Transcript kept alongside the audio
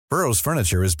Burrow's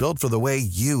furniture is built for the way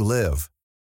you live.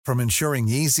 From ensuring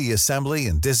easy assembly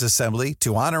and disassembly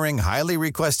to honoring highly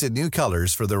requested new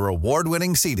colors for their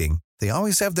award-winning seating, they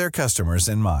always have their customers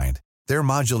in mind. Their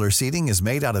modular seating is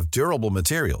made out of durable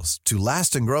materials to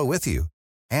last and grow with you.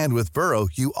 And with Burrow,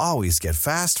 you always get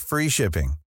fast, free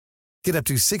shipping. Get up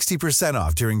to 60%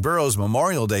 off during Burrow's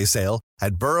Memorial Day sale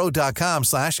at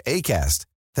burrow.com/ACAST.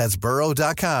 That's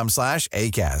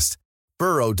burrow.com/ACAST.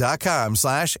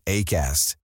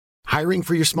 burrow.com/ACAST. Hiring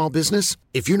for your small business?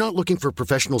 If you're not looking for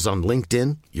professionals on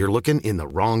LinkedIn, you're looking in the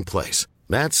wrong place.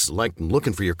 That's like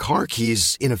looking for your car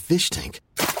keys in a fish tank.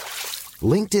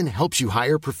 LinkedIn helps you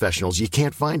hire professionals you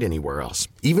can't find anywhere else,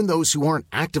 even those who aren't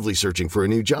actively searching for a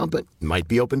new job but might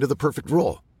be open to the perfect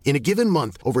role. In a given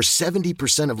month, over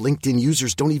 70% of LinkedIn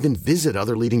users don't even visit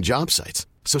other leading job sites.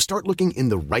 So start looking in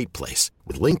the right place.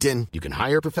 With LinkedIn, you can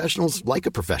hire professionals like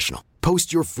a professional.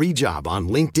 Post your free job on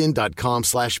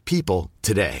linkedin.com/people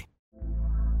today.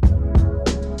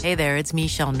 Hey there, it's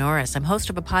Michelle Norris. I'm host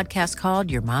of a podcast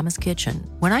called Your Mama's Kitchen.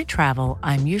 When I travel,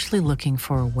 I'm usually looking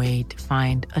for a way to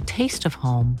find a taste of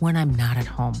home when I'm not at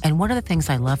home. And one of the things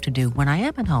I love to do when I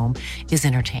am at home is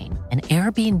entertain. And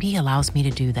Airbnb allows me to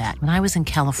do that. When I was in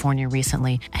California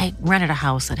recently, I rented a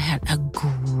house that had a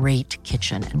great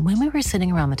kitchen. And when we were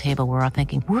sitting around the table, we were all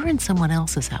thinking, we're in someone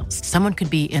else's house. Someone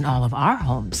could be in all of our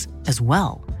homes as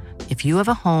well. If you have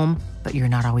a home, but you're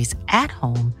not always at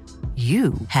home,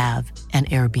 you have an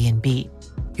Airbnb.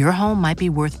 Your home might be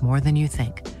worth more than you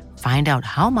think. Find out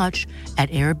how much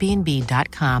at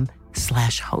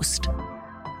airbnb.com/host.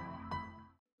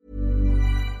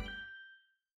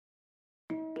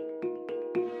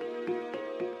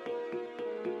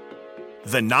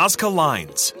 The Nazca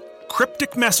Lines,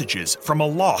 cryptic messages from a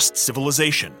lost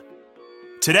civilization.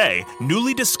 Today,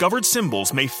 newly discovered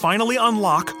symbols may finally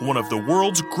unlock one of the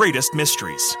world's greatest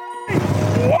mysteries.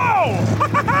 Whoa!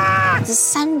 The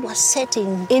sun was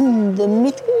setting in the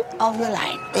middle of the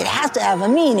line. It has to have a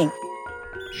meaning.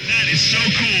 That is so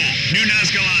cool. New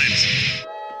Nazca Lines.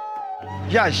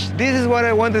 Josh, this is what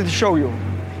I wanted to show you.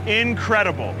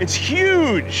 Incredible. It's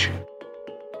huge.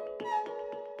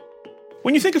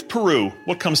 When you think of Peru,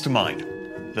 what comes to mind?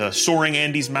 The soaring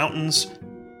Andes Mountains?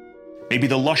 Maybe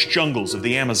the lush jungles of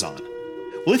the Amazon?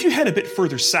 Well, if you head a bit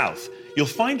further south, you'll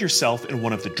find yourself in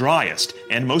one of the driest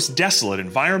and most desolate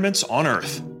environments on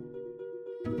Earth.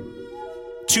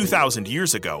 2,000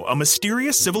 years ago, a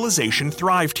mysterious civilization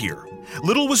thrived here.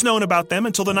 Little was known about them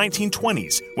until the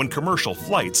 1920s, when commercial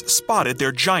flights spotted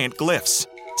their giant glyphs,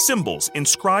 symbols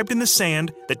inscribed in the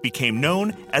sand that became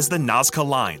known as the Nazca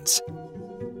Lines.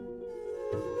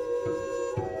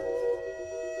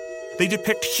 They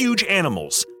depict huge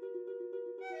animals,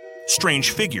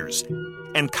 strange figures,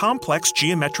 and complex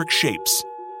geometric shapes.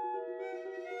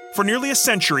 For nearly a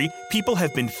century, people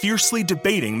have been fiercely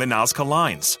debating the Nazca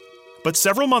Lines. But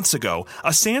several months ago,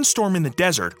 a sandstorm in the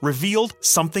desert revealed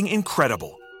something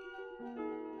incredible.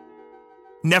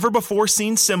 Never before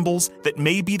seen symbols that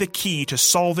may be the key to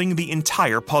solving the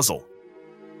entire puzzle.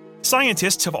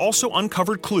 Scientists have also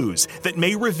uncovered clues that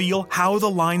may reveal how the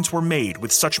lines were made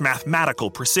with such mathematical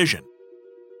precision.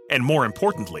 And more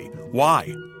importantly,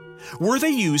 why? Were they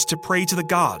used to pray to the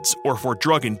gods or for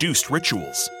drug-induced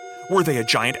rituals? Were they a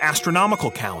giant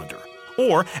astronomical calendar?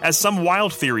 Or, as some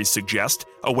wild theories suggest,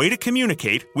 a way to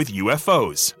communicate with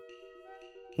UFOs?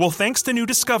 Well, thanks to new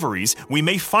discoveries, we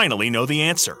may finally know the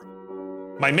answer.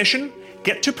 My mission?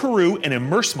 Get to Peru and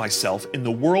immerse myself in the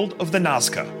world of the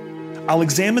Nazca. I'll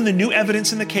examine the new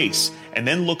evidence in the case and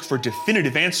then look for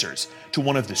definitive answers to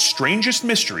one of the strangest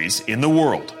mysteries in the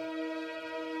world.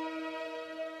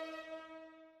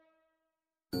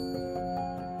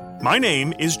 My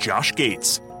name is Josh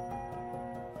Gates.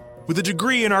 With a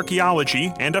degree in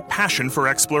archaeology and a passion for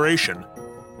exploration,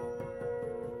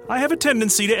 I have a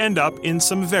tendency to end up in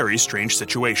some very strange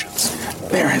situations.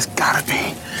 There has gotta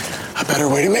be a better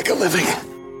way to make a living.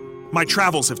 My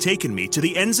travels have taken me to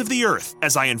the ends of the earth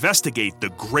as I investigate the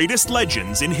greatest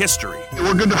legends in history.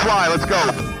 We're good to fly, let's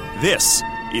go. This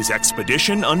is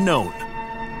Expedition Unknown.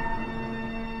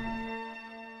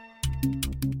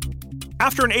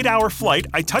 After an 8-hour flight,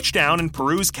 I touch down in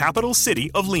Peru's capital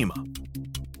city of Lima.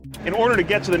 In order to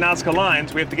get to the Nazca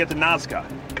Lines, we have to get to Nazca.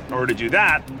 In order to do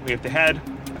that, we have to head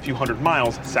a few hundred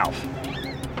miles south.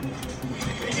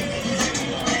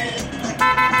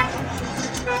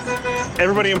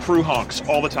 Everybody in Peru honks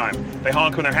all the time. They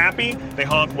honk when they're happy, they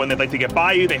honk when they'd like to get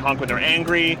by you, they honk when they're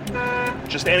angry.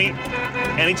 Just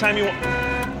anytime you want.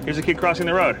 Here's a kid crossing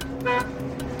the road.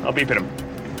 I'll beep at him.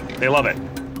 They love it.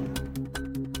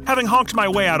 Having honked my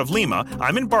way out of Lima,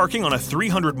 I'm embarking on a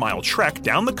 300-mile trek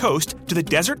down the coast to the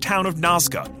desert town of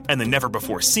Nazca and the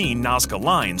never-before-seen Nazca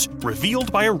lines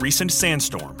revealed by a recent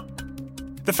sandstorm.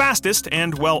 The fastest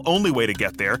and, well, only way to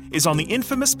get there is on the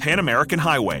infamous Pan American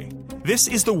Highway. This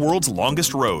is the world's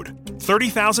longest road,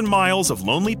 30,000 miles of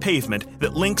lonely pavement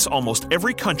that links almost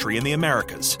every country in the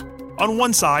Americas. On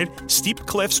one side, steep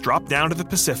cliffs drop down to the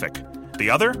Pacific. The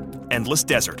other, endless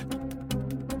desert.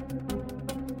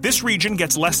 This region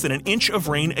gets less than an inch of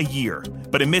rain a year,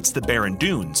 but amidst the barren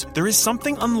dunes, there is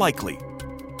something unlikely.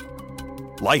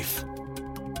 Life.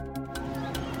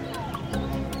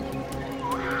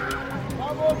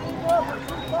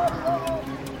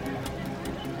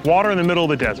 Water in the middle of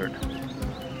the desert.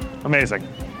 Amazing.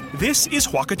 This is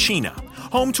Huacachina.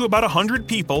 Home to about 100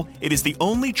 people, it is the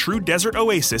only true desert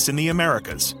oasis in the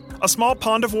Americas. A small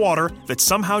pond of water that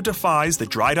somehow defies the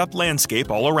dried-up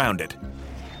landscape all around it.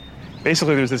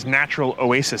 Basically, there's this natural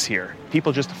oasis here.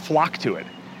 People just flock to it,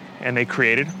 and they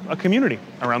created a community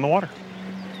around the water.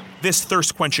 This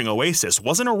thirst-quenching oasis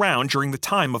wasn't around during the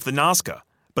time of the Nazca,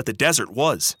 but the desert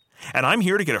was. And I'm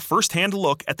here to get a first-hand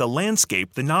look at the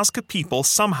landscape the Nazca people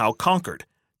somehow conquered.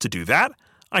 To do that,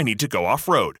 I need to go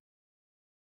off-road.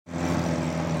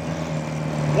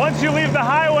 Once you leave the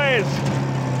highways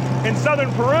in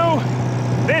southern Peru,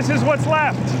 this is what's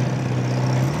left.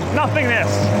 Nothingness.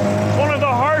 One of the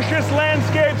harshest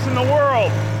landscapes in the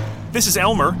world. This is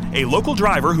Elmer, a local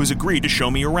driver who's agreed to show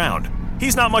me around.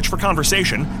 He's not much for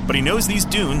conversation, but he knows these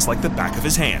dunes like the back of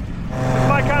his hand. It's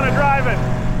my kind of driving.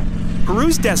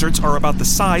 Peru's deserts are about the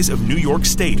size of New York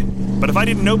State, but if I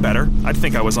didn't know better, I'd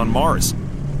think I was on Mars.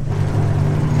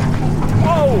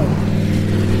 Oh!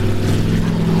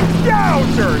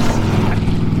 Yowzers!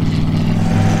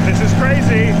 This is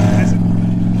crazy.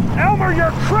 Elmer,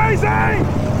 you're crazy!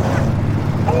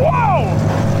 Whoa!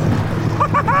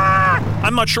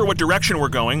 I'm not sure what direction we're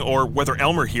going or whether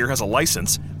Elmer here has a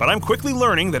license, but I'm quickly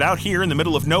learning that out here in the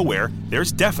middle of nowhere,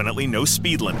 there's definitely no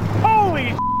speed limit.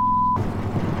 Holy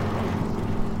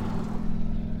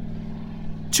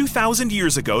 2,000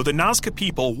 years ago, the Nazca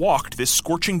people walked this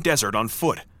scorching desert on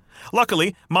foot.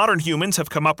 Luckily, modern humans have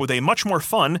come up with a much more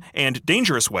fun and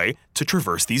dangerous way to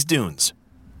traverse these dunes.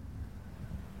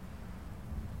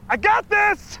 I got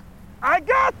this! I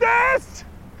got this!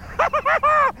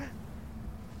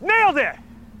 Nailed it!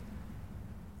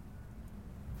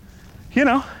 You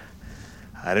know,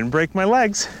 I didn't break my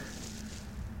legs.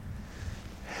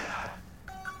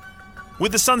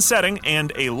 With the sun setting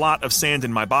and a lot of sand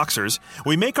in my boxers,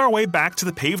 we make our way back to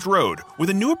the paved road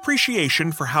with a new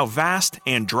appreciation for how vast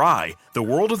and dry the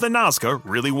world of the Nazca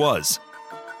really was.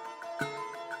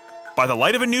 By the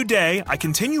light of a new day, I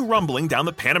continue rumbling down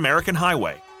the Pan American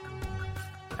Highway.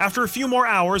 After a few more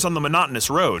hours on the monotonous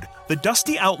road, the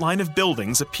dusty outline of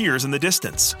buildings appears in the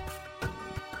distance.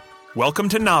 Welcome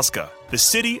to Nazca, the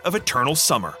city of eternal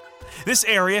summer. This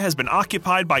area has been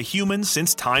occupied by humans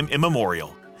since time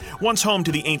immemorial. Once home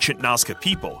to the ancient Nazca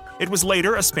people, it was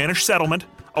later a Spanish settlement,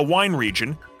 a wine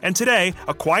region, and today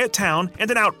a quiet town and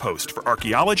an outpost for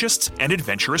archaeologists and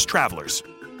adventurous travelers.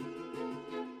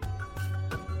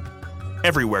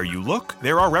 Everywhere you look,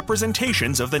 there are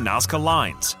representations of the Nazca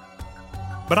lines.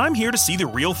 But I'm here to see the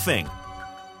real thing.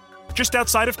 Just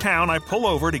outside of town, I pull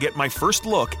over to get my first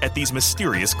look at these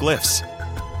mysterious glyphs.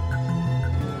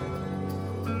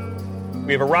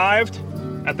 We have arrived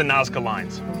at the Nazca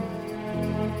lines.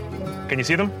 Can you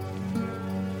see them?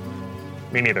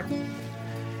 Me neither.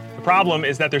 The problem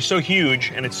is that they're so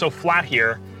huge and it's so flat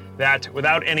here that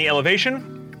without any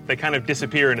elevation, they kind of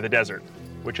disappear into the desert,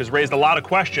 which has raised a lot of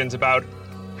questions about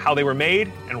how they were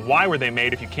made and why were they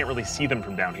made if you can't really see them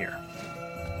from down here.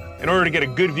 In order to get a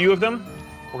good view of them,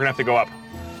 we're gonna have to go up.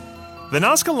 The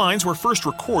Nazca lines were first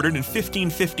recorded in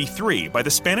 1553 by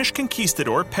the Spanish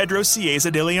conquistador Pedro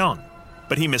Cieza de León,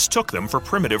 but he mistook them for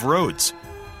primitive roads.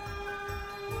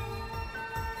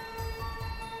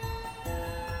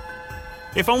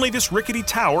 If only this rickety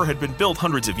tower had been built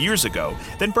hundreds of years ago,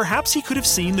 then perhaps he could have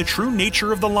seen the true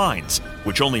nature of the lines,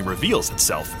 which only reveals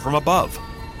itself from above.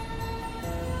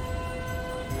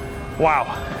 Wow.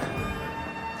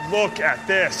 Look at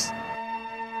this.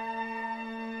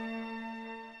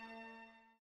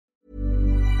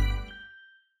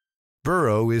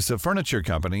 Burrow is a furniture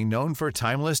company known for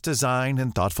timeless design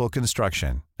and thoughtful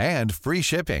construction, and free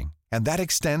shipping, and that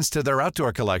extends to their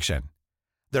outdoor collection.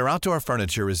 Their outdoor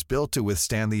furniture is built to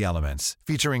withstand the elements,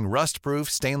 featuring rust-proof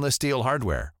stainless steel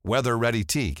hardware, weather-ready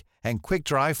teak, and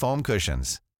quick-dry foam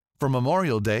cushions. For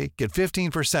Memorial Day, get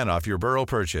 15% off your Burrow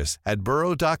purchase at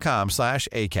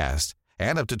burrow.com/acast,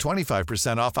 and up to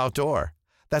 25% off outdoor.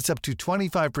 That's up to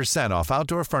 25% off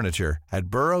outdoor furniture at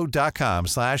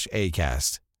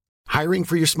burrow.com/ACAST. Hiring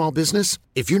for your small business?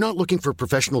 If you're not looking for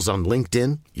professionals on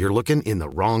LinkedIn, you're looking in the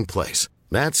wrong place.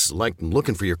 That's like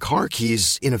looking for your car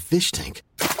keys in a fish tank.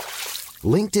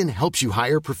 LinkedIn helps you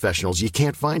hire professionals you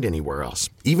can't find anywhere else,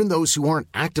 even those who aren't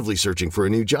actively searching for a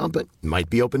new job but might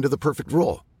be open to the perfect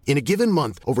role. In a given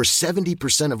month, over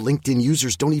 70% of LinkedIn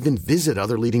users don't even visit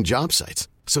other leading job sites.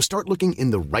 So start looking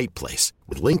in the right place.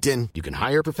 With LinkedIn, you can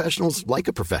hire professionals like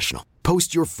a professional.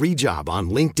 Post your free job on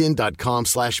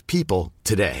linkedin.com/people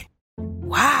today.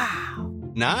 Wow.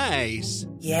 Nice.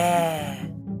 Yeah.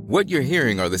 What you're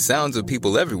hearing are the sounds of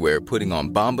people everywhere putting on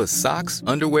Bombas socks,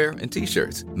 underwear, and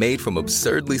T-shirts made from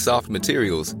absurdly soft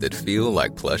materials that feel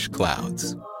like plush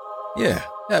clouds. Yeah,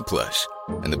 that plush.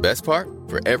 And the best part?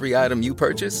 For every item you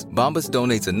purchase, Bombas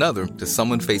donates another to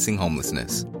someone facing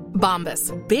homelessness.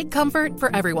 Bombas. Big comfort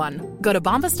for everyone. Go to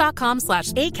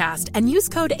bombas.com/ACAST and use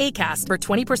code ACAST for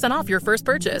 20% off your first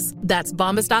purchase. That's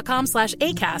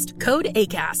bombas.com/ACAST. Code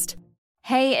ACAST.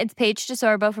 Hey, it's Paige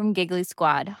DeSorbo from Giggly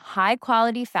Squad. High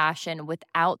quality fashion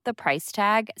without the price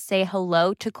tag. Say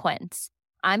hello to Quince.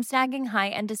 I'm snagging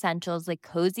high-end essentials like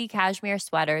cozy cashmere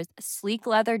sweaters, sleek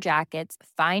leather jackets,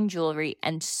 fine jewelry,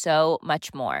 and so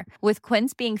much more. With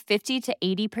Quince being 50 to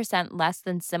 80% less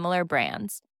than similar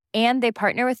brands. And they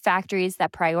partner with factories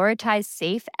that prioritize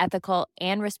safe, ethical,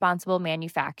 and responsible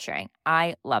manufacturing.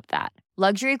 I love that.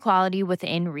 Luxury quality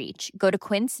within reach. Go to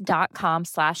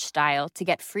quince.com/style to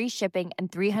get free shipping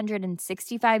and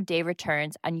 365-day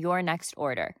returns on your next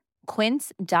order.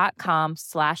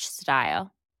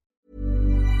 Quince.com/style.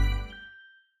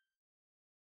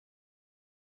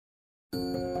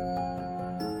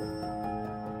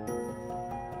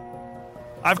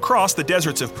 I've crossed the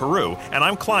deserts of Peru, and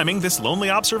I'm climbing this lonely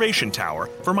observation tower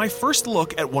for my first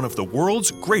look at one of the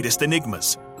world's greatest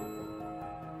enigmas.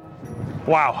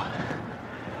 Wow.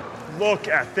 Look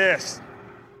at this.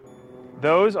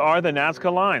 Those are the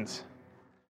Nazca lines.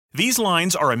 These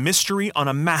lines are a mystery on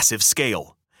a massive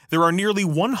scale. There are nearly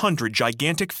 100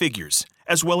 gigantic figures,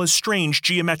 as well as strange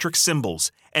geometric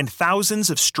symbols, and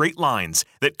thousands of straight lines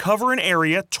that cover an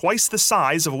area twice the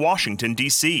size of Washington,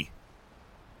 D.C.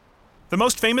 The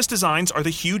most famous designs are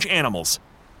the huge animals: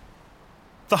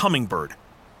 the hummingbird,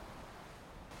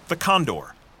 the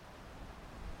condor,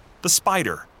 the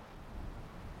spider,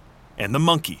 and the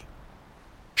monkey.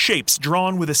 Shapes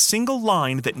drawn with a single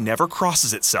line that never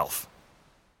crosses itself.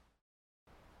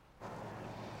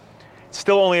 It's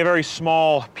still only a very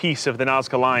small piece of the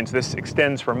Nazca lines. This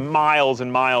extends for miles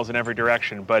and miles in every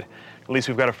direction, but at least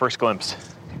we've got a first glimpse.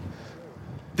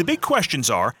 The big questions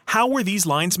are, how were these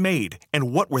lines made,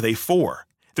 and what were they for?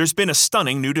 There's been a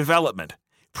stunning new development.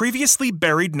 Previously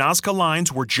buried Nazca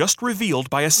lines were just revealed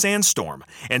by a sandstorm,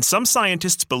 and some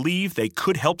scientists believe they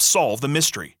could help solve the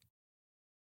mystery.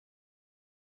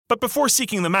 But before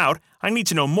seeking them out, I need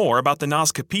to know more about the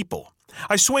Nazca people.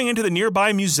 I swing into the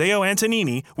nearby Museo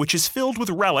Antonini, which is filled with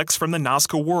relics from the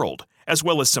Nazca world, as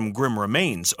well as some grim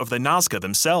remains of the Nazca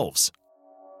themselves.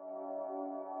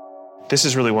 This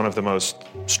is really one of the most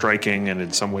striking and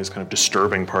in some ways kind of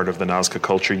disturbing part of the Nazca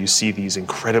culture. You see these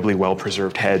incredibly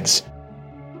well-preserved heads,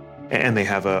 and they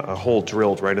have a hole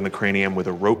drilled right in the cranium with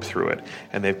a rope through it,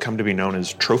 and they've come to be known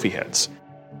as trophy heads.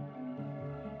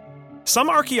 Some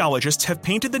archaeologists have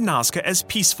painted the Nazca as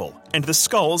peaceful and the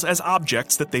skulls as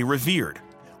objects that they revered,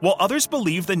 while others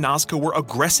believe the Nazca were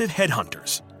aggressive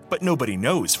headhunters, but nobody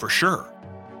knows for sure.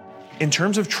 In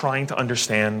terms of trying to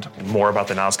understand more about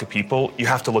the Nazca people, you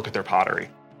have to look at their pottery.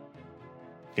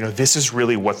 You know, this is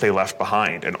really what they left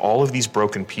behind, and all of these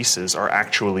broken pieces are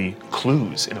actually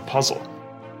clues in a puzzle.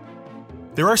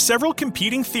 There are several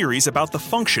competing theories about the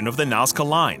function of the Nazca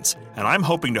lines, and I'm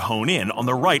hoping to hone in on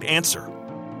the right answer.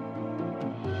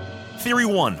 Theory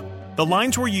 1. The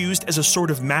lines were used as a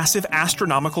sort of massive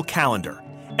astronomical calendar,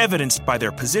 evidenced by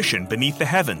their position beneath the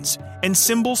heavens, and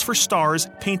symbols for stars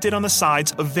painted on the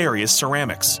sides of various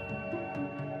ceramics.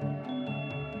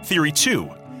 Theory 2.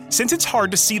 Since it's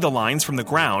hard to see the lines from the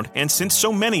ground, and since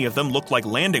so many of them look like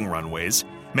landing runways,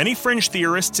 many fringe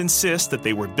theorists insist that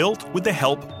they were built with the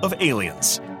help of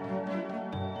aliens.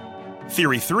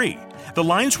 Theory 3. The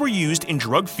lines were used in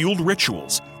drug-fueled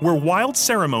rituals, where wild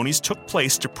ceremonies took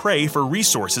place to pray for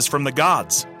resources from the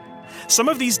gods. Some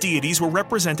of these deities were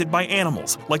represented by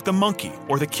animals, like the monkey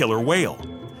or the killer whale.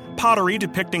 Pottery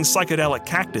depicting psychedelic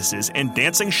cactuses and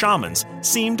dancing shamans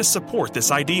seem to support this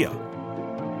idea.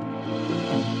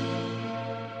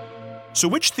 So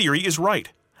which theory is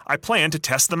right? I plan to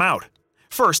test them out.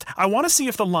 First, I want to see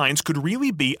if the lines could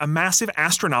really be a massive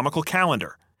astronomical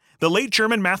calendar. The late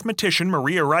German mathematician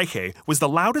Maria Reiche was the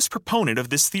loudest proponent of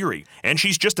this theory, and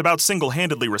she's just about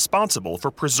single-handedly responsible for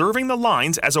preserving the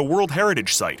lines as a World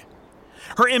Heritage Site.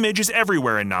 Her image is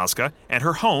everywhere in Nazca, and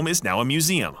her home is now a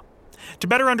museum. To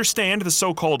better understand the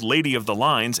so-called Lady of the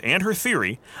Lines and her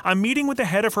theory, I'm meeting with the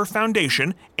head of her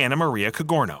foundation, Anna Maria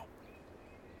Cogorno.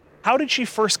 How did she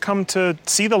first come to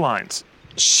see the lines?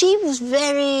 She was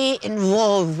very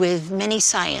involved with many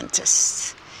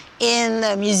scientists in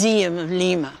the Museum of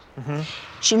Lima. Mm-hmm.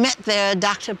 She met there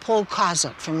Dr. Paul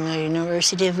Kozak from the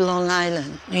University of Long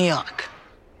Island, New York.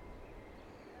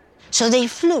 So they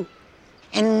flew.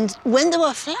 And when they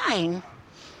were flying,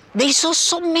 they saw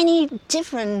so many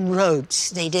different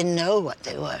roads. They didn't know what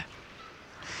they were.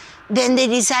 Then they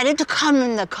decided to come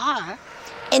in the car.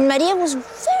 And Maria was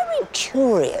very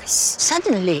curious.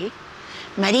 Suddenly,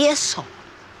 Maria saw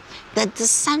that the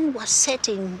sun was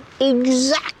setting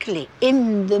exactly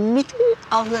in the middle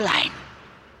of the line.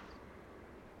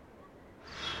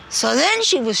 So then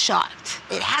she was shocked.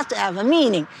 It had to have a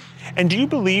meaning. And do you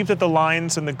believe that the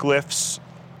lines and the glyphs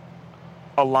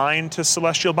align to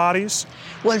celestial bodies?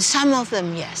 Well, some of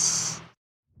them, yes.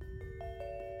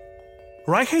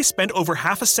 Reiche spent over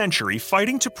half a century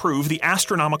fighting to prove the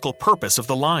astronomical purpose of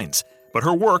the lines, but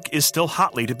her work is still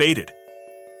hotly debated.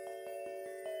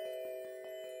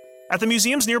 At the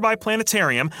museum's nearby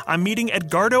planetarium, I'm meeting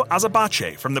Edgardo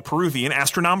Azabache from the Peruvian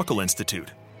Astronomical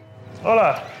Institute.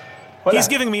 Hola. Hola. He's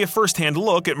giving me a first-hand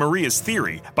look at Maria's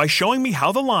theory by showing me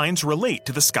how the lines relate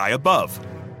to the sky above.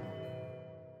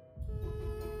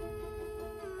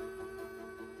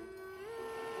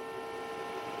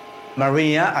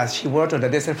 Maria, as she worked on the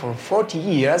desert for 40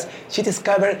 years, she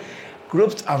discovered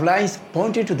groups of lines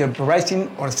pointing to the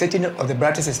rising or setting of the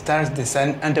brightest stars, the sun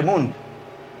and the moon.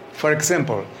 For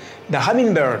example, the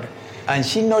hummingbird, and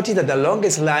she noticed that the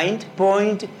longest line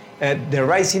point at the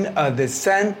rising of the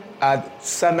sun at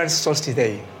summer solstice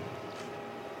day.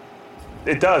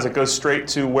 It does. It goes straight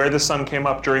to where the sun came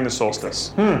up during the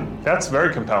solstice. That's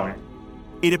very compelling.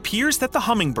 It appears that the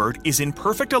hummingbird is in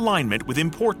perfect alignment with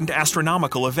important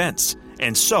astronomical events,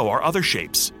 and so are other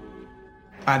shapes.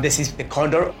 And this is the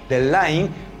condor. The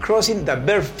line crossing the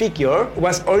bird figure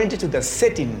was oriented to the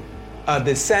setting of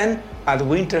the sun at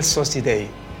winter solstice day.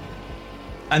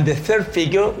 And the third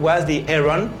figure was the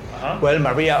heron. Well,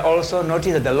 Maria also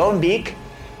noticed that the long beak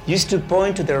used to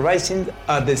point to the rising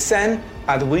of the sun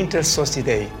at winter solstice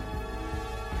day.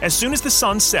 As soon as the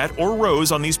sun set or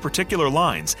rose on these particular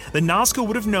lines, the Nazca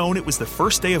would have known it was the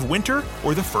first day of winter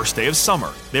or the first day of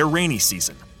summer, their rainy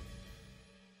season.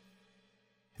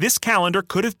 This calendar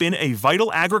could have been a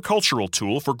vital agricultural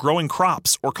tool for growing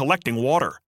crops or collecting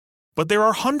water. But there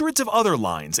are hundreds of other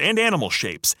lines and animal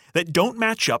shapes that don't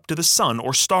match up to the sun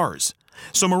or stars,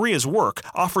 so Maria's work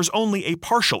offers only a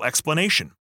partial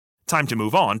explanation. Time to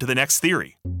move on to the next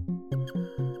theory.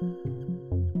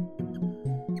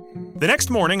 The next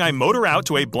morning, I motor out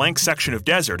to a blank section of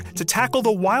desert to tackle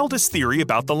the wildest theory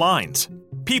about the lines.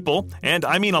 People, and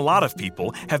I mean a lot of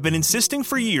people, have been insisting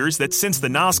for years that since the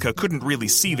Nazca couldn't really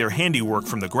see their handiwork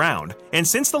from the ground, and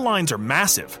since the lines are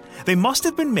massive, they must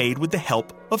have been made with the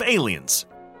help of aliens.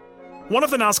 One of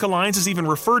the Nazca lines is even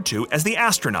referred to as the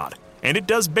astronaut, and it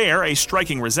does bear a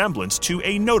striking resemblance to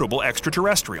a notable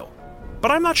extraterrestrial. But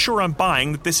I'm not sure I'm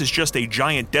buying that this is just a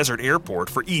giant desert airport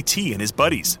for E.T. and his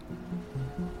buddies.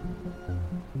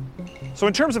 So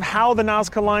in terms of how the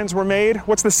Nazca lines were made,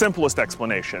 what's the simplest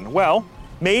explanation? Well,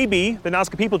 maybe the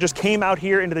Nazca people just came out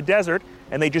here into the desert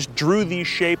and they just drew these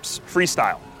shapes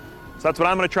freestyle. So that's what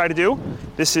I'm going to try to do.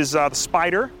 This is the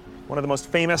spider, one of the most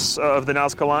famous of the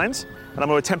Nazca lines, and I'm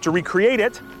going to attempt to recreate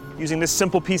it using this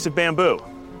simple piece of bamboo.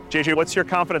 JJ, what's your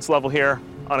confidence level here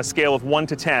on a scale of 1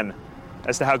 to 10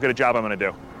 as to how good a job I'm going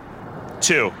to do?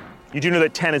 2. You do know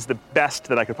that 10 is the best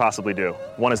that I could possibly do.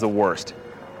 1 is the worst.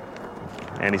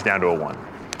 And he's down to a 1.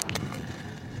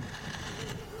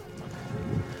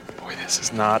 Boy, this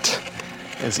is not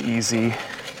as easy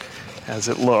as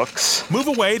it looks. Move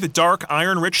away the dark,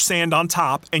 iron-rich sand on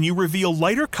top, and you reveal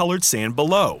lighter-colored sand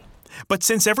below. But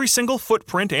since every single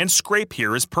footprint and scrape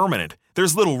here is permanent,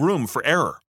 there's little room for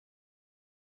error.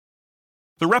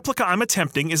 The replica I'm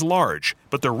attempting is large,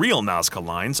 but the real Nazca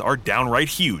lines are downright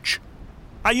huge.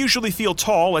 I usually feel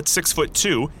tall at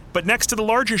 6'2", but next to the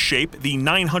larger shape, the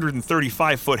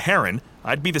 935-foot heron,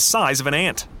 I'd be the size of an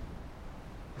ant.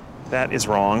 That is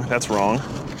wrong. That's wrong.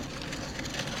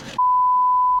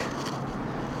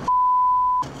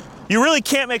 You really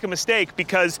can't make a mistake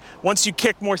because once you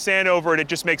kick more sand over it, it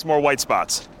just makes more white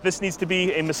spots. This needs to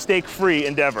be a mistake-free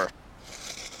endeavor.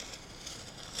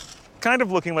 Kind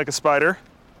of looking like a spider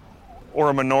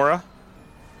or a menorah.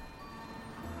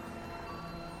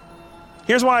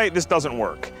 Here's why this doesn't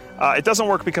work. It doesn't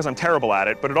work because I'm terrible at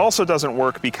it, but it also doesn't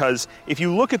work because if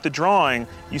you look at the drawing,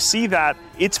 you see that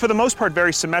it's for the most part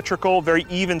very symmetrical, very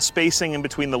even spacing in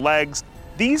between the legs.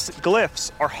 These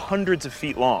glyphs are hundreds of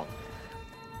feet long.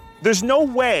 There's no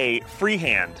way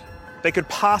freehand they could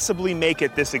possibly make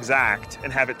it this exact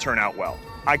and have it turn out well.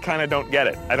 I kind of don't get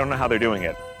it. I don't know how they're doing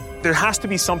it. There has to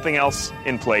be something else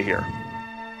in play here.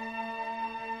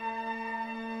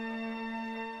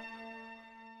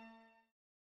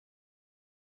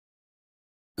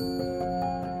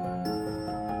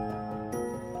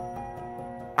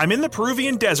 I'm in the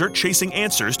Peruvian desert chasing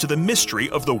answers to the mystery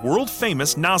of the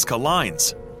world-famous Nazca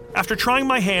lines. After trying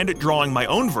my hand at drawing my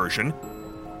own version,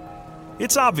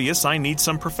 it's obvious I need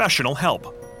some professional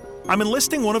help. I'm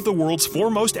enlisting one of the world's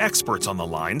foremost experts on the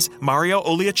lines, Mario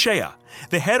Oliachea,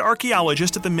 the head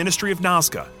archaeologist at the Ministry of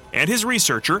Nazca, and his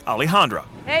researcher, Alejandra.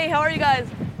 Hey, how are you guys?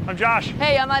 I'm Josh.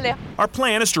 Hey, I'm Ale. Our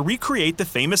plan is to recreate the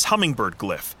famous hummingbird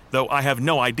glyph, though I have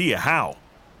no idea how.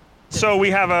 So we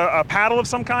have a paddle of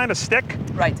some kind, a stick.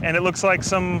 Right. And it looks like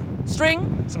some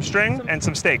string. Some string and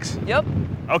some stakes. Yep.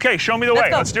 Okay, show me the way.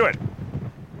 Go. Let's do it.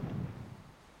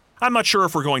 I'm not sure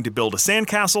if we're going to build a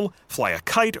sandcastle, fly a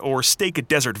kite, or stake a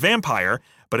desert vampire,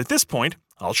 but at this point,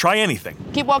 I'll try anything.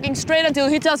 Keep walking straight until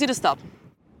he tells you to stop.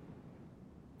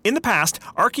 In the past,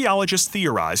 archaeologists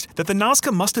theorized that the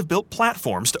Nazca must have built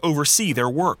platforms to oversee their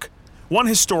work. One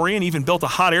historian even built a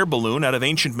hot air balloon out of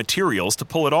ancient materials to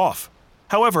pull it off.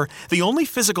 However, the only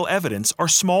physical evidence are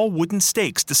small wooden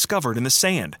stakes discovered in the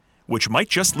sand, which might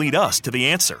just lead us to the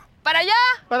answer. Para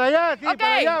allá? Para allá, sí,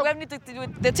 okay, para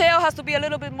allá. The tail has to be a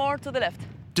little bit more to the left.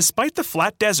 Despite the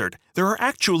flat desert, there are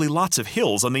actually lots of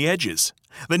hills on the edges.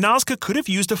 The Nazca could have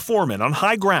used a foreman on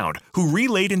high ground who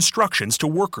relayed instructions to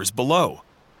workers below.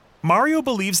 Mario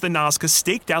believes the Nazca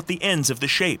staked out the ends of the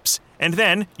shapes, and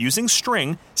then, using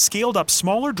string, scaled up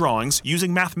smaller drawings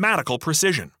using mathematical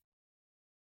precision.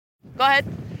 Go ahead.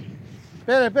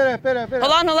 Espera.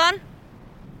 Hold on.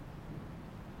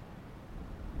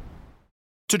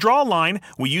 To draw a line,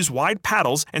 we use wide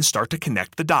paddles and start to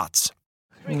connect the dots.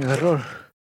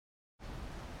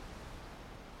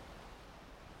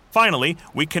 Finally,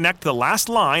 we connect the last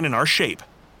line in our shape.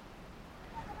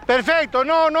 Perfecto,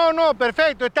 no,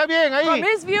 perfecto, está bien ahí. From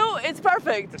his view, it's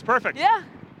perfect. It's perfect. Yeah.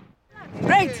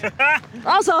 Great.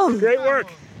 Awesome. Great work.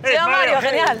 Hey, Mario,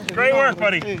 genial. Great work,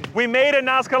 buddy. We made a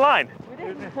Nazca line.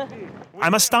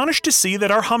 I'm astonished to see that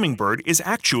our hummingbird is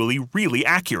actually really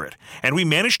accurate, and we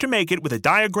managed to make it with a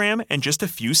diagram and just a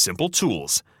few simple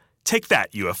tools. Take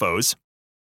that, UFOs.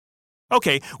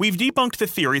 Okay, we've debunked the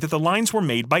theory that the lines were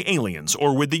made by aliens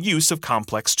or with the use of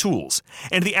complex tools,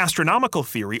 and the astronomical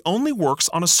theory only works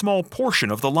on a small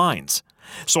portion of the lines.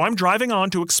 So I'm driving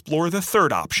on to explore the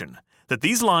third option, that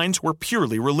these lines were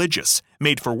purely religious,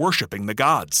 made for worshipping the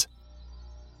gods.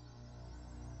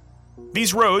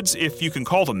 These roads, if you can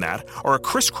call them that, are a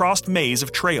crisscrossed maze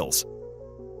of trails.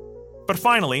 But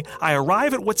finally, I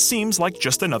arrive at what seems like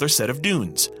just another set of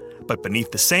dunes. But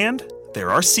beneath the sand, there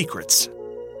are secrets.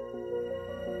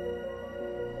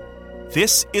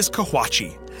 This is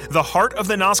Cahuachi, the heart of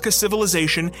the Nazca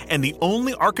civilization and the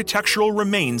only architectural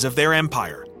remains of their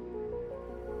empire.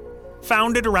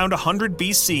 Founded around 100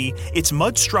 BC, its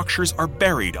mud structures are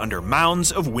buried under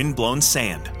mounds of wind-blown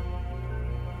sand.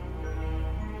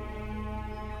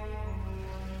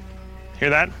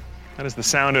 Hear that? That is the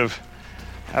sound of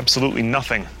absolutely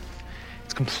nothing.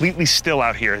 It's completely still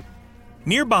out here.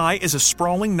 Nearby is a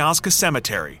sprawling Nazca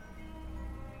cemetery.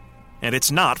 And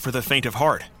it's not for the faint of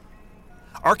heart.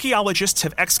 Archaeologists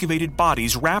have excavated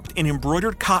bodies wrapped in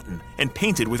embroidered cotton and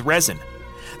painted with resin.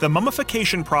 The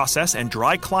mummification process and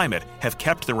dry climate have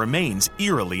kept the remains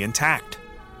eerily intact.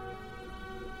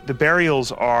 The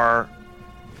burials are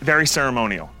very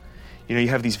ceremonial. You know, you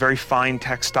have these very fine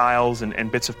textiles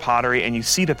and bits of pottery, and you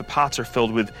see that the pots are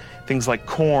filled with things like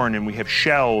corn, and we have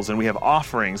shells, and we have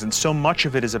offerings, and so much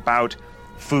of it is about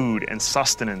food and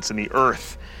sustenance and the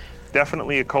earth.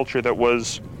 Definitely a culture that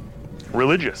was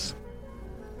religious.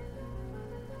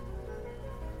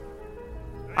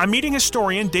 I'm meeting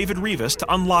historian David Rivas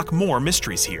to unlock more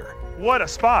mysteries here. What a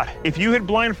spot. If you had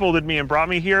blindfolded me and brought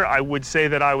me here, I would say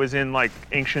that I was in like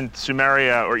ancient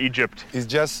Sumeria or Egypt. It's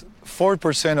just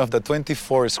 4% of the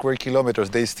 24 square kilometers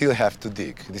they still have to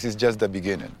dig. This is just the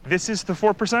beginning. This is the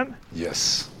 4%?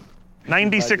 Yes.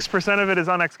 96% of it is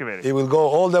unexcavated. It will go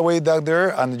all the way down there,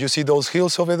 and you see those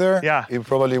hills over there? Yeah. It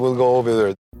probably will go over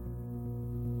there.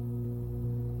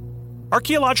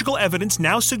 Archaeological evidence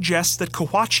now suggests that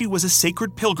Cahuachi was a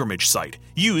sacred pilgrimage site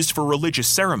used for religious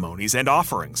ceremonies and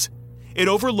offerings. It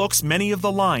overlooks many of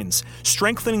the lines,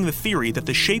 strengthening the theory that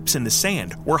the shapes in the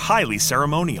sand were highly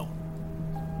ceremonial.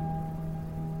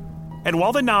 And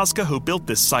while the Nazca who built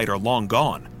this site are long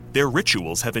gone, their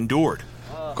rituals have endured.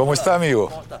 ¿Cómo está, amigo?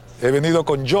 He venido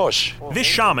con Josh. This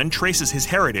shaman traces his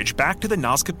heritage back to the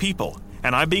Nazca people,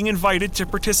 and I'm being invited to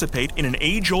participate in an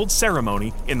age-old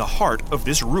ceremony in the heart of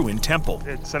this ruined temple.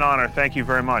 It's an honor. Thank you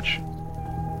very much.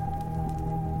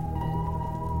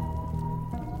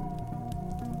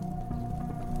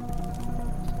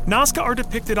 Nazca are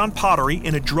depicted on pottery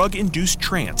in a drug-induced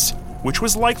trance, which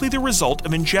was likely the result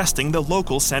of ingesting the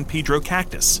local San Pedro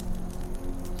cactus.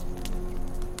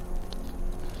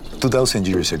 2,000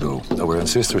 years ago, our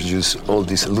ancestors used all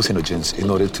these hallucinogens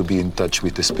in order to be in touch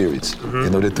with the spirits,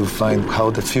 in order to find how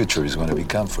the future is going to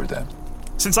become for them.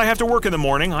 Since I have to work in the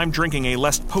morning, I'm drinking a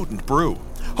less potent brew,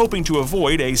 hoping to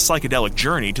avoid a psychedelic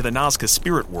journey to the Nazca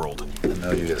spirit world. And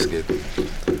now you just get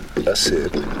a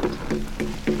sip. I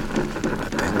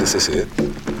think this is it.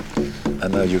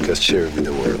 And now you can share it with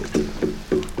the world.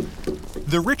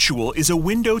 The ritual is a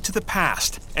window to the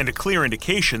past and a clear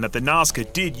indication that the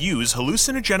Nazca did use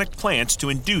hallucinogenic plants to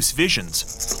induce visions.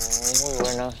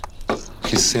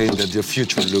 He's saying that your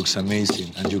future looks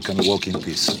amazing and you can walk in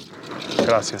peace.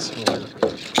 Gracias.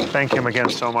 Thank him again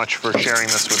so much for sharing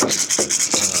this with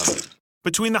us.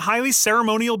 Between the highly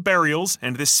ceremonial burials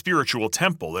and this spiritual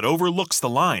temple that overlooks the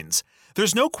lines,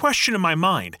 there's no question in my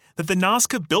mind that the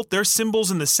Nazca built their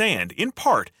symbols in the sand in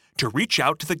part to reach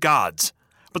out to the gods.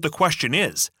 But the question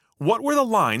is, what were the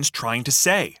lines trying to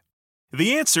say?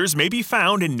 The answers may be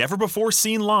found in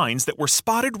never-before-seen lines that were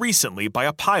spotted recently by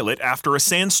a pilot after a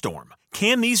sandstorm.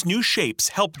 Can these new shapes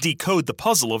help decode the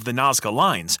puzzle of the Nazca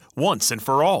lines once and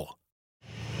for all?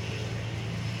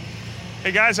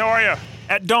 Hey guys, how are you?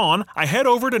 At dawn, I head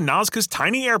over to Nazca's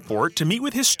tiny airport to meet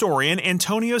with historian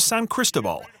Antonio San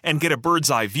Cristobal and get a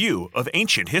bird's-eye view of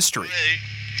ancient history.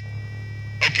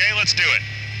 Okay, let's do it.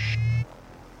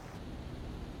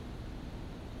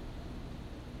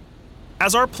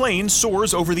 As our plane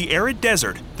soars over the arid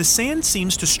desert, the sand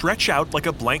seems to stretch out like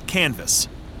a blank canvas.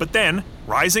 But then,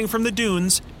 rising from the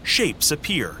dunes, shapes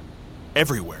appear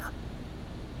everywhere.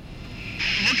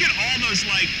 Look at all those,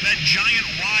 that giant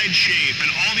wide shape and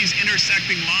all these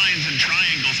intersecting lines and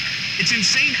triangles. It's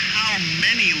insane how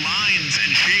many lines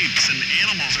and shapes and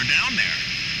animals are down there.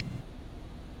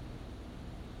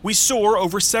 We soar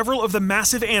over several of the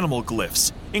massive animal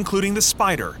glyphs, including the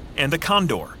spider and the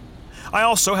condor. I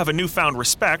also have a newfound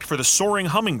respect for the soaring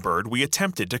hummingbird we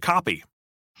attempted to copy.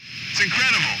 It's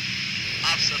incredible.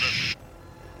 Absolutely.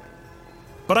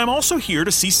 But I'm also here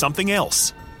to see something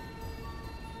else.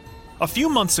 A few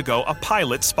months ago, a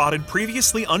pilot spotted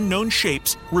previously unknown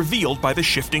shapes revealed by the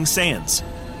shifting sands.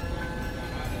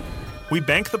 We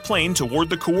bank the plane toward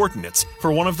the coordinates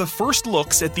for one of the first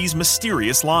looks at these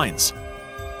mysterious lines.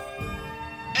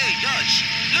 Hey, Josh,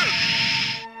 look!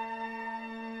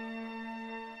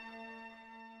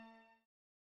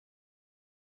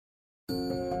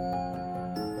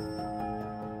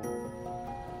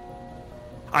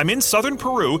 I'm in southern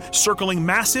Peru, circling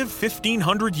massive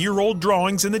 1,500-year-old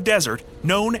drawings in the desert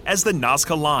known as the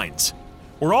Nazca Lines.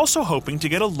 We're also hoping to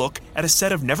get a look at a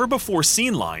set of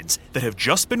never-before-seen lines that have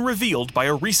just been revealed by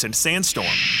a recent sandstorm.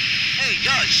 Hey,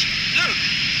 Josh, look!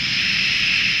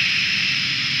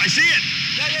 I see it!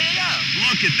 Yeah.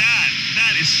 Look at that!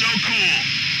 That is so cool!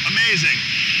 Amazing!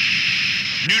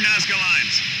 New Nazca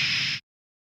lines.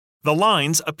 The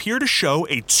lines appear to show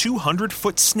a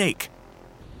 200-foot snake,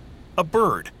 a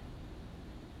bird,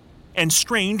 and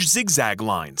strange zigzag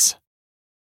lines.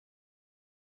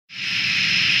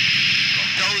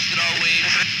 Those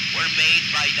drawings were made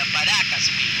by the Paracas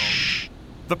people.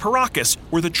 The Paracas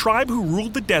were the tribe who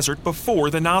ruled the desert before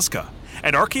the Nazca,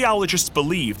 and archaeologists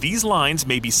believe these lines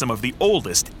may be some of the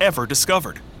oldest ever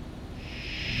discovered.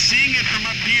 Seeing it from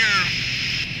up here,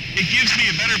 it gives me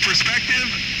a better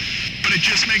perspective, but it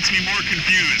just makes me more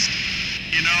confused.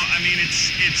 You know, I mean,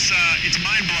 it's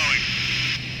mind-blowing.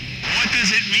 What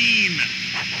does it mean?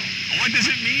 What does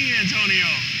it mean, Antonio?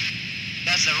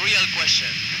 That's a real question.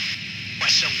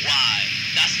 Question why?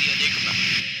 That's the enigma.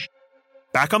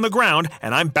 Back on the ground,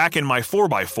 and I'm back in my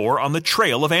 4x4 on the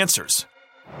trail of answers.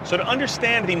 So to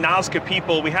understand the Nazca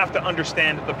people, we have to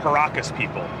understand the Paracas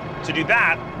people. To do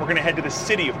that, we're going to head to the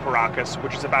city of Paracas,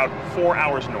 which is about 4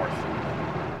 hours north.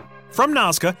 From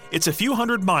Nazca, it's a few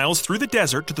hundred miles through the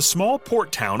desert to the small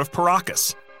port town of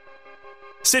Paracas.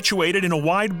 Situated in a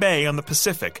wide bay on the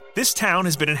Pacific, this town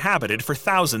has been inhabited for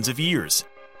thousands of years.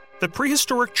 The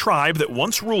prehistoric tribe that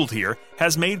once ruled here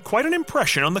has made quite an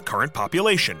impression on the current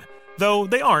population, though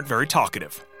they aren't very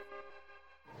talkative.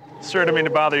 Sir, I didn't mean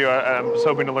to bother you. I was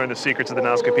hoping to learn the secrets of the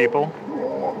Nazca people.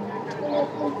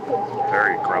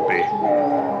 Very grumpy.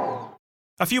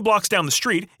 A few blocks down the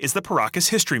street is the Paracas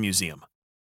History Museum.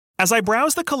 As I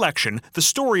browse the collection, the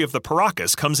story of the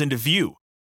Paracas comes into view.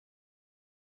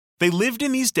 They lived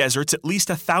in these deserts at least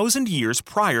 1,000 years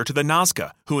prior to the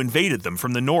Nazca, who invaded them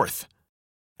from the north.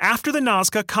 After the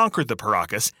Nazca conquered the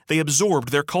Paracas, they absorbed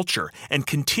their culture and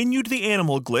continued the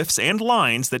animal glyphs and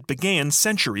lines that began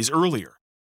centuries earlier.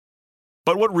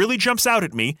 But what really jumps out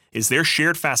at me is their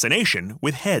shared fascination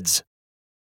with heads.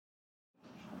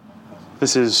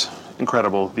 This is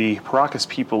incredible. The Paracas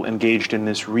people engaged in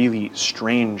this really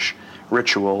strange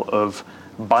ritual of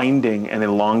binding and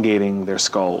elongating their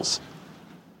skulls.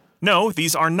 No,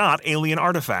 these are not alien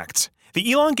artifacts. The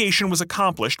elongation was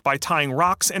accomplished by tying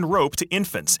rocks and rope to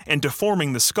infants and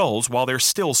deforming the skulls while they're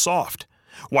still soft.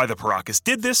 Why the Paracas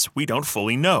did this, we don't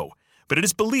fully know, but it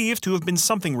is believed to have been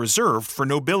something reserved for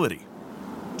nobility.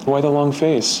 Why the long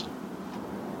face?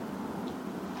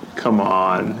 Come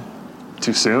on.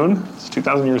 Too soon? It's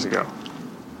 2,000 years ago.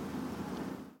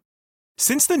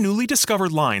 Since the newly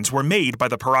discovered lines were made by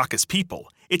the Paracas people,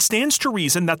 it stands to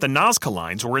reason that the Nazca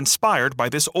lines were inspired by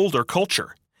this older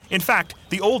culture. In fact,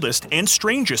 the oldest and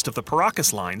strangest of the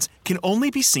Paracas lines can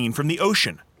only be seen from the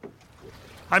ocean.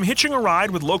 I'm hitching a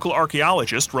ride with local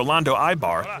archaeologist Rolando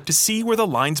Ibar to see where the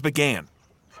lines began.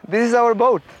 This is our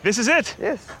boat. This is it?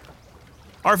 Yes.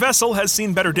 Our vessel has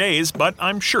seen better days, but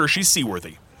I'm sure she's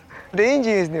seaworthy. The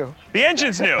engine is new. The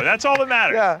engine's new. That's all that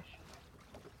matters. Yeah.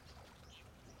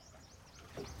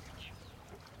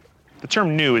 The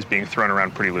term new is being thrown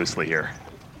around pretty loosely here.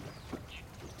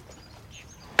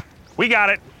 We got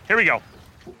it. Here we go.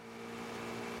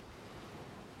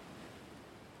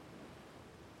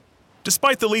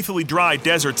 Despite the lethally dry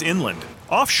deserts inland,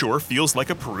 offshore feels like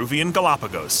a Peruvian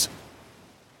Galapagos.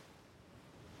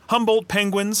 Humboldt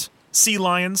penguins, sea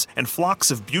lions, and flocks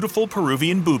of beautiful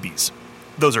Peruvian boobies.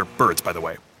 Those are birds, by the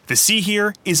way. The sea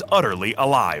here is utterly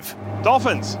alive.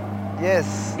 Dolphins.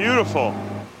 Yes. Beautiful.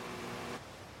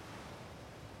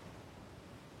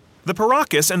 The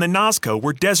Paracas and the Nazca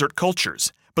were desert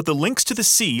cultures, but the links to the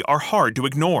sea are hard to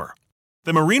ignore.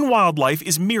 The marine wildlife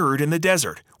is mirrored in the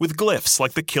desert, with glyphs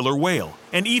like the killer whale,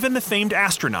 and even the famed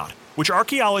astronaut, which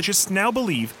archaeologists now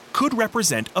believe could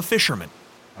represent a fisherman.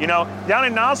 You know, down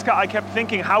in Nazca, I kept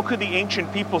thinking, how could the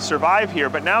ancient people survive here?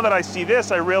 But now that I see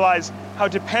this, I realize how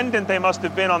dependent they must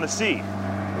have been on the sea.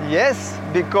 Yes,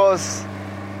 because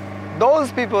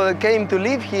those people that came to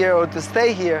live here or to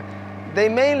stay here, they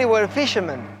mainly were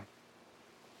fishermen.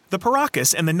 The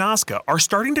Paracas and the Nazca are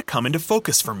starting to come into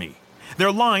focus for me.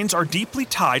 Their lines are deeply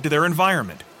tied to their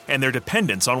environment and their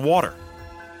dependence on water.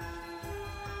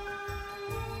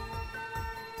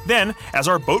 Then, as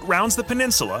our boat rounds the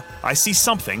peninsula, I see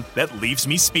something that leaves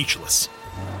me speechless.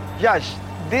 Josh,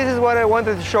 this is what I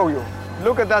wanted to show you.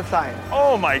 Look at that sign.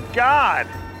 Oh my God!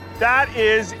 That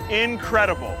is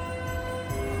incredible.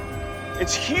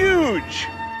 It's huge!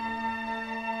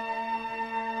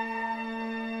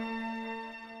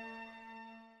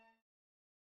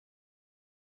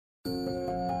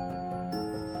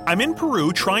 I'm in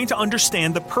Peru trying to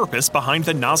understand the purpose behind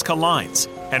the Nazca lines,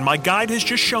 and my guide has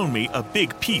just shown me a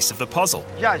big piece of the puzzle.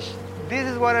 Josh, this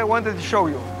is what I wanted to show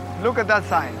you. Look at that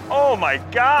sign. Oh my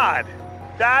God!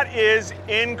 That is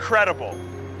incredible.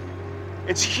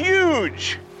 It's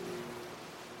huge!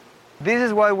 This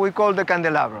is what we call the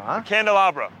candelabra, huh?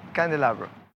 Candelabra. Candelabra.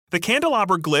 The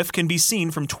candelabra glyph can be seen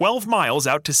from 12 miles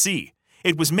out to sea.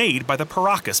 It was made by the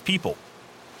Paracas people.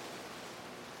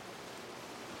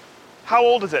 How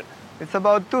old is it? It's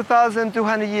about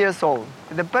 2,200 years old.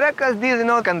 The Paracas didn't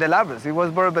know candelabras. It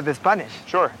was brought by the Spanish.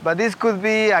 Sure. But this could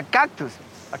be a cactus.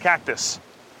 A cactus.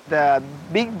 The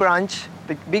big branch,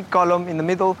 the big column in the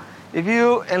middle, if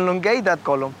you elongate that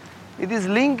column, it is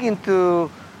linking to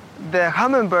the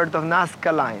hummingbird of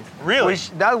Nazca lines. Really?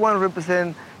 Which that one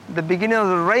represents the beginning of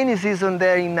the rainy season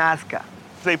there in Nazca.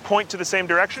 They point to the same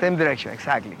direction? Same direction,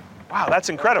 exactly. Wow, that's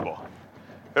incredible.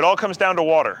 It all comes down to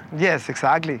water. Yes,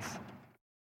 exactly.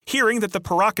 Hearing that the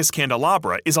Paracas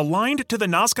candelabra is aligned to the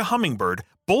Nazca hummingbird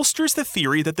bolsters the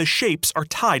theory that the shapes are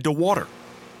tied to water.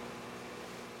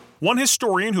 One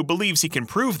historian who believes he can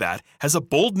prove that has a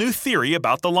bold new theory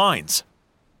about the lines.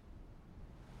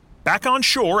 Back on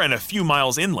shore and a few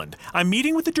miles inland, I'm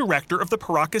meeting with the director of the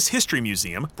Paracas History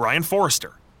Museum, Brian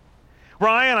Forrester.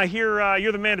 Brian, I hear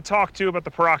you're the man to talk to about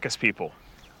the Paracas people.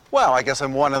 Well, I guess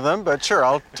I'm one of them, but sure,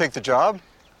 I'll take the job.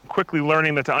 Quickly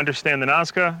learning that to understand the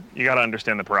Nazca, you got to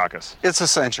understand the Paracas. It's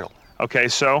essential. Okay,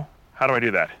 so how do I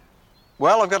do that?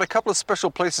 Well, I've got a couple of special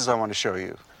places I want to show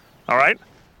you. All right.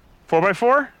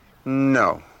 4x4?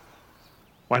 No.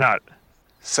 Why not?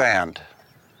 Sand.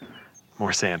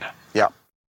 More sand. Yeah.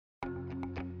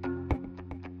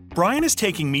 Brian is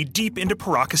taking me deep into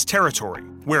Paracas territory.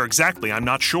 Where exactly, I'm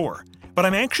not sure. but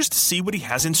I'm anxious to see what he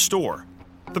has in store.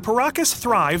 The Paracas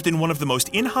thrived in one of the most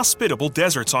inhospitable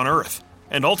deserts on Earth,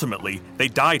 and ultimately, they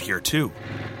died here too.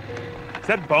 Is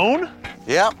that bone?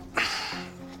 Yep.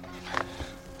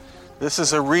 This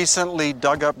is a recently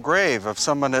dug up grave of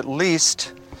someone at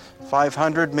least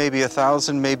 500, maybe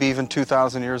 1,000, maybe even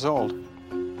 2,000 years old.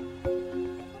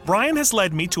 Brian has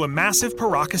led me to a massive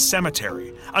Paracas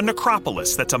cemetery, a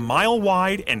necropolis that's a mile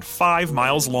wide and 5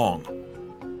 miles long.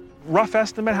 Rough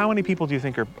estimate, how many people do you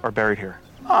think are buried here?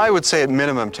 I would say at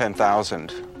minimum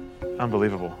 10,000.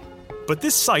 Unbelievable. But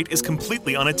this site is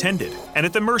completely unattended and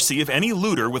at the mercy of any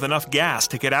looter with enough gas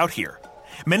to get out here.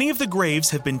 Many of the graves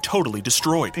have been totally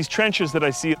destroyed. These trenches that I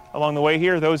see along the way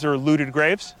here, those are looted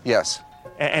graves? Yes.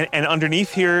 And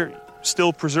underneath here,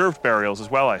 still preserved burials as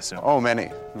well, I assume? Oh,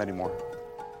 many, many more.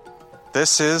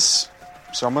 This is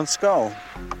someone's skull.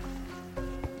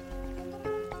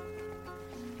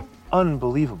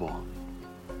 Unbelievable.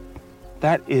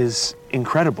 That is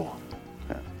incredible.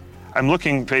 Yeah. I'm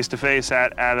looking face to face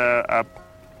at a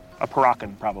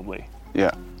Paracan, probably.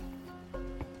 Yeah.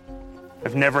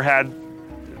 I've never had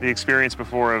the experience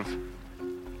before of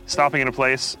stopping in a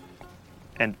place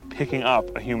and picking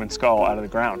up a human skull out of the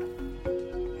ground.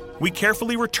 We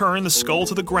carefully return the skull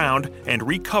to the ground and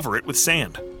recover it with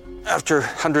sand. After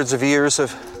hundreds of years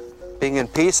of being in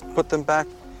peace, put them back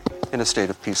in a state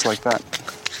of peace like that.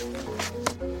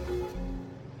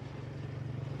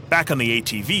 Back on the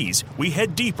ATVs, we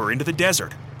head deeper into the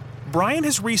desert. Brian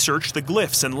has researched the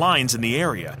glyphs and lines in the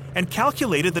area and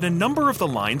calculated that a number of the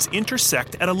lines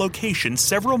intersect at a location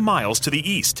several miles to the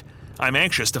east. I'm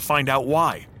anxious to find out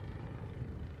why.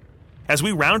 As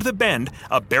we round the bend,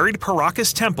 a buried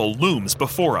Paracas temple looms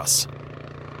before us.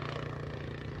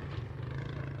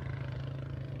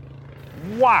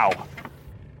 Wow!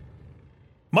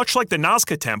 Much like the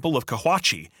Nazca temple of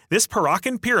Cahuachi, this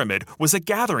Paracan pyramid was a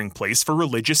gathering place for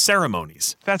religious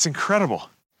ceremonies. That's incredible.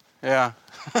 Yeah.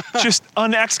 Just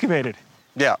unexcavated.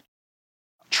 Yeah.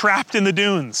 Trapped in the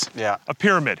dunes. Yeah. A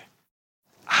pyramid.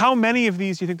 How many of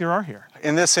these do you think there are here?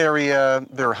 In this area,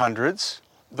 there are hundreds.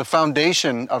 The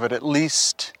foundation of it at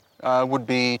least would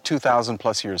be 2,000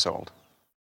 plus years old.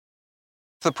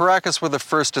 The Paracas were the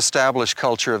first established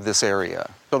culture of this area.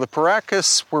 So the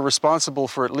Paracas were responsible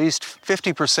for at least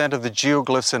 50% of the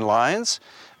geoglyphs and lines,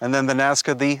 and then the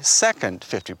Nazca the second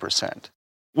 50%.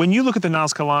 When you look at the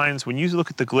Nazca lines, when you look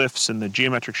at the glyphs and the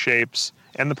geometric shapes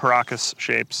and the Paracas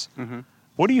shapes,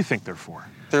 what do you think they're for?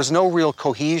 There's no real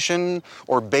cohesion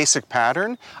or basic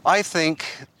pattern. I think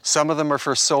some of them are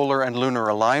for solar and lunar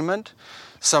alignment.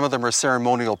 Some of them are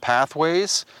ceremonial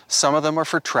pathways. Some of them are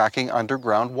for tracking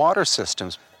underground water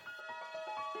systems.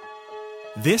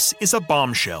 This is a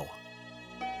bombshell.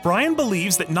 Brian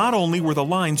believes that not only were the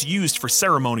lines used for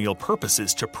ceremonial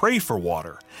purposes to pray for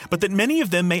water, but that many of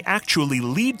them may actually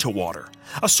lead to water,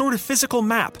 a sort of physical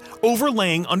map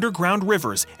overlaying underground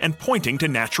rivers and pointing to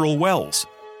natural wells.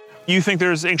 You think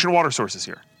there's ancient water sources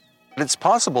here? It's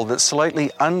possible that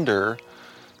slightly under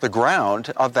the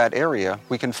ground of that area,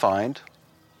 we can find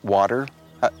water,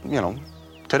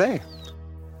 today.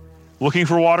 Looking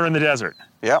for water in the desert?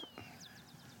 Yep.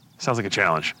 Sounds like a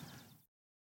challenge.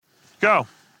 Go.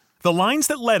 The lines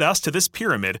that led us to this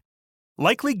pyramid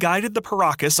likely guided the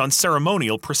Paracas on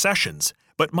ceremonial processions,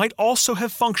 but might also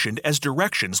have functioned as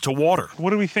directions to water. What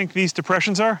do we think these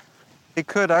depressions are? It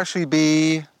could actually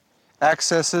be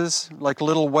accesses like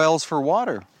little wells for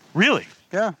water. Really?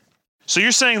 Yeah. So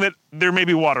you're saying that there may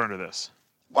be water under this?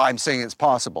 Well, I'm saying it's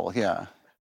possible, yeah.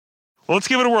 Well, let's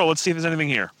give it a whirl. Let's see if there's anything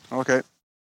here. Okay.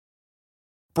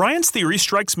 Brian's theory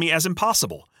strikes me as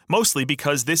impossible, mostly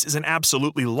because this is an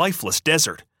absolutely lifeless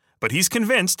desert. But he's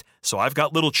convinced, so I've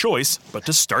got little choice but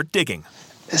to start digging.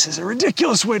 This is a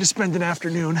ridiculous way to spend an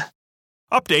afternoon.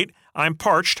 Update, I'm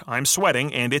parched, I'm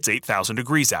sweating, and it's 8,000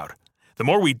 degrees out. The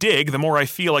more we dig, the more I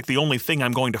feel like the only thing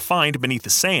I'm going to find beneath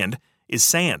the sand is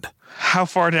sand. How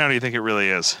far down do you think it really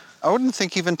is? I wouldn't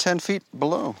think even 10 feet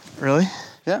below. Really?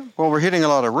 Yeah, well, we're hitting a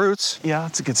lot of roots. Yeah,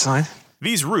 that's a good sign.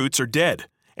 These roots are dead,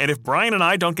 and if Brian and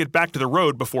I don't get back to the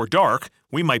road before dark,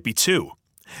 we might be too.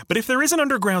 But if there is an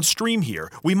underground stream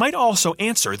here, we might also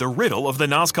answer the riddle of the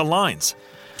Nazca lines.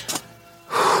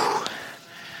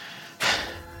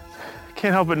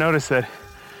 Can't help but notice that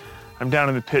I'm down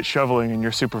in the pit shoveling and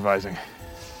you're supervising.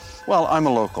 Well, I'm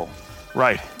a local.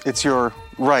 Right. It's your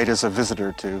right as a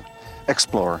visitor to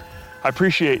explore. I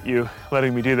appreciate you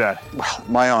letting me do that. Well,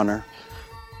 my honor.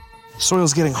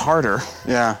 Soil's getting harder.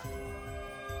 Yeah.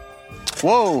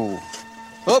 Whoa!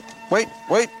 Oh, wait.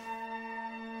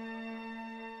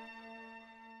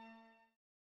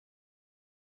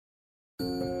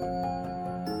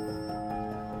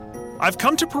 I've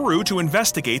come to Peru to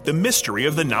investigate the mystery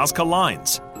of the Nazca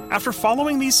lines. After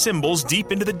following these symbols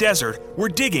deep into the desert, we're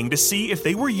digging to see if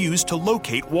they were used to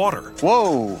locate water.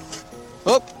 Whoa!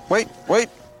 Oh, wait.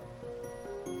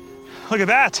 Look at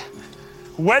that.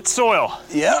 Wet soil.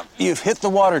 Yep, you've hit the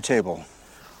water table.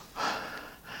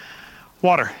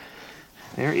 Water.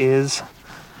 There is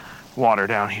water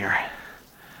down here.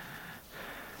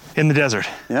 In the desert.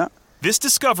 Yeah. This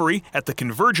discovery at the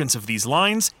convergence of these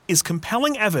lines is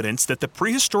compelling evidence that the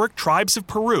prehistoric tribes of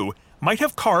Peru might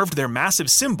have carved their massive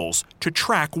symbols to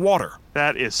track water.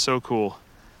 That is so cool.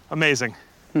 Amazing.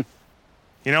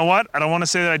 You know what? I don't want to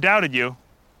say that I doubted you,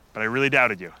 but I really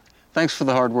doubted you. Thanks for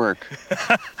the hard work.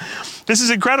 This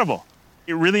is incredible.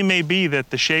 It really may be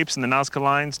that the shapes in the Nazca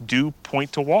lines do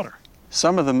point to water.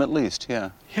 Some of them at least,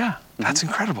 yeah. Yeah, that's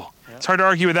incredible. It's hard to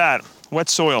argue with that. Wet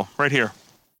soil, right here.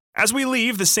 As we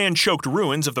leave the sand-choked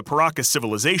ruins of the Paracas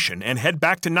civilization and head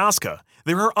back to Nazca,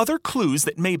 there are other clues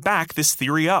that may back this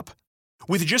theory up.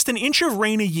 With just an inch of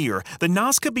rain a year, the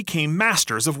Nazca became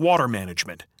masters of water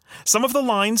management. Some of the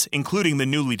lines, including the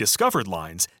newly discovered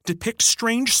lines, depict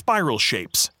strange spiral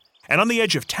shapes. And on the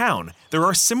edge of town, there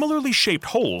are similarly shaped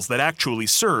holes that actually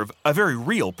serve a very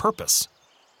real purpose.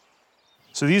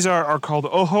 So these are called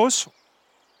ojos.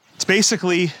 It's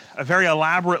basically a very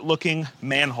elaborate-looking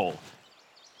manhole.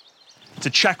 It's a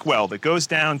check well that goes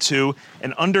down to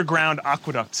an underground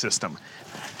aqueduct system.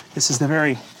 This is the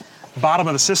very bottom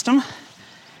of the system.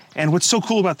 And what's so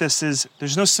cool about this is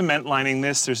there's no cement lining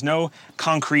this, there's no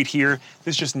concrete here.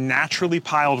 There's just naturally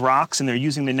piled rocks, and they're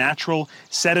using the natural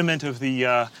sediment of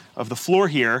the floor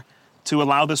here to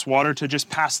allow this water to just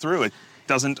pass through. It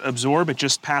doesn't absorb, it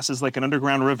just passes like an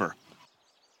underground river.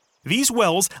 These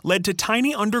wells led to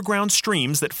tiny underground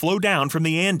streams that flow down from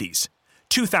the Andes.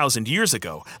 2,000 years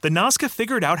ago, the Nazca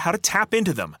figured out how to tap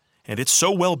into them, and it's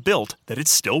so well built that it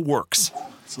still works.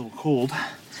 It's a little cold.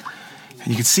 And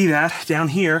you can see that down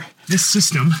here. This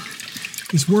system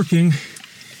is working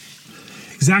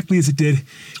exactly as it did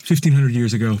 1,500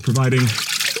 years ago, providing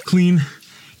clean,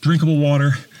 drinkable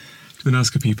water to the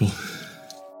Nazca people.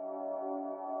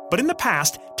 But in the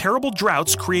past, terrible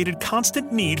droughts created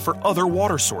constant need for other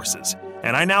water sources,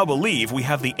 and I now believe we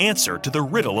have the answer to the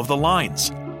riddle of the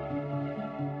lines.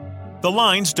 The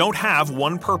lines don't have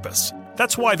one purpose.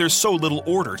 That's why there's so little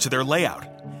order to their layout.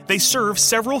 They serve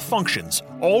several functions,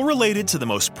 all related to the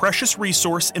most precious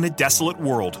resource in a desolate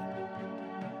world: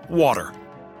 water.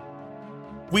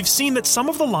 We've seen that some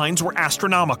of the lines were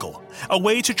astronomical, a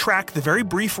way to track the very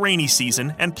brief rainy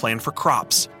season and plan for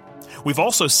crops. We've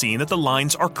also seen that the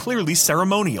lines are clearly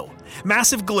ceremonial,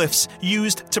 massive glyphs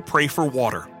used to pray for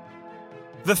water.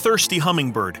 The thirsty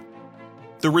hummingbird,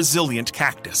 the resilient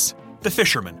cactus, the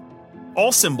fisherman,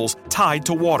 all symbols tied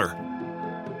to water.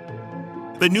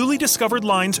 The newly discovered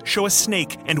lines show a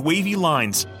snake and wavy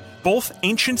lines, both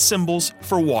ancient symbols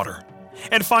for water.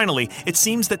 And finally, it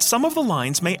seems that some of the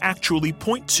lines may actually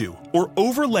point to or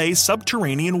overlay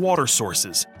subterranean water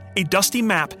sources, a dusty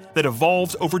map that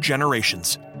evolved over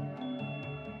generations.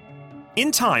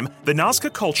 In time, the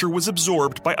Nazca culture was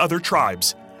absorbed by other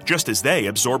tribes, just as they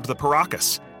absorbed the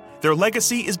Paracas. Their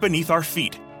legacy is beneath our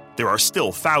feet. There are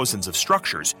still thousands of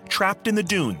structures trapped in the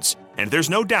dunes, and there's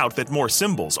no doubt that more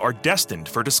symbols are destined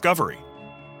for discovery.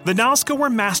 The Nazca were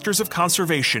masters of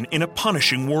conservation in a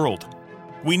punishing world.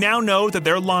 We now know that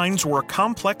their lines were a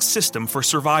complex system for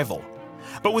survival.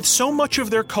 But with so much of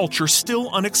their culture still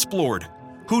unexplored,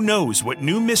 who knows what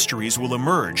new mysteries will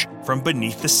emerge from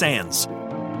beneath the sands?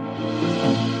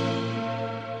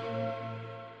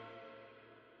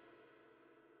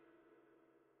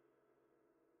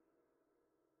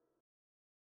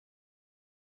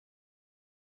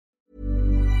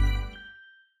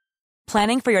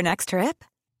 Planning for your next trip?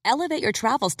 Elevate your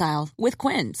travel style with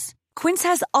Quince. Quince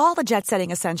has all the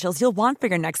jet-setting essentials you'll want for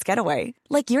your next getaway,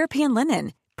 like European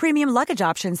linen, premium luggage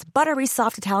options, buttery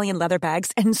soft Italian leather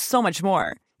bags, and so much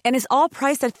more. And is all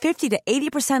priced at 50 to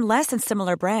 80% less than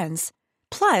similar brands.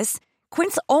 Plus,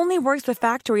 Quince only works with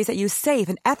factories that use safe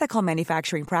and ethical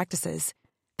manufacturing practices.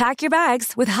 Pack your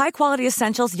bags with high-quality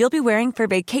essentials you'll be wearing for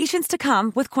vacations to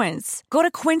come with Quince. Go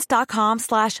to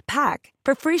quince.com/pack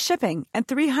for free shipping and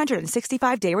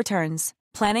 365-day returns.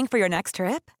 Planning for your next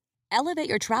trip? Elevate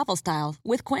your travel style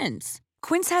with Quince.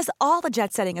 Quince has all the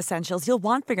jet-setting essentials you'll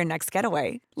want for your next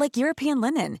getaway, like European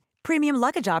linen, premium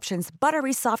luggage options,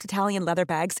 buttery soft Italian leather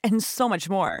bags, and so much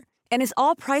more. And is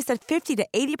all priced at 50 to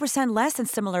 80% less than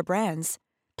similar brands.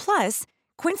 Plus,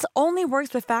 Quince only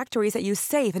works with factories that use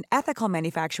safe and ethical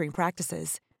manufacturing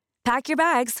practices. Pack your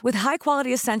bags with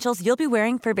high-quality essentials you'll be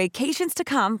wearing for vacations to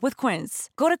come with Quince.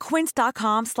 Go to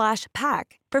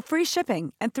quince.com/pack for free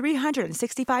shipping and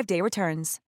 365-day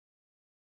returns.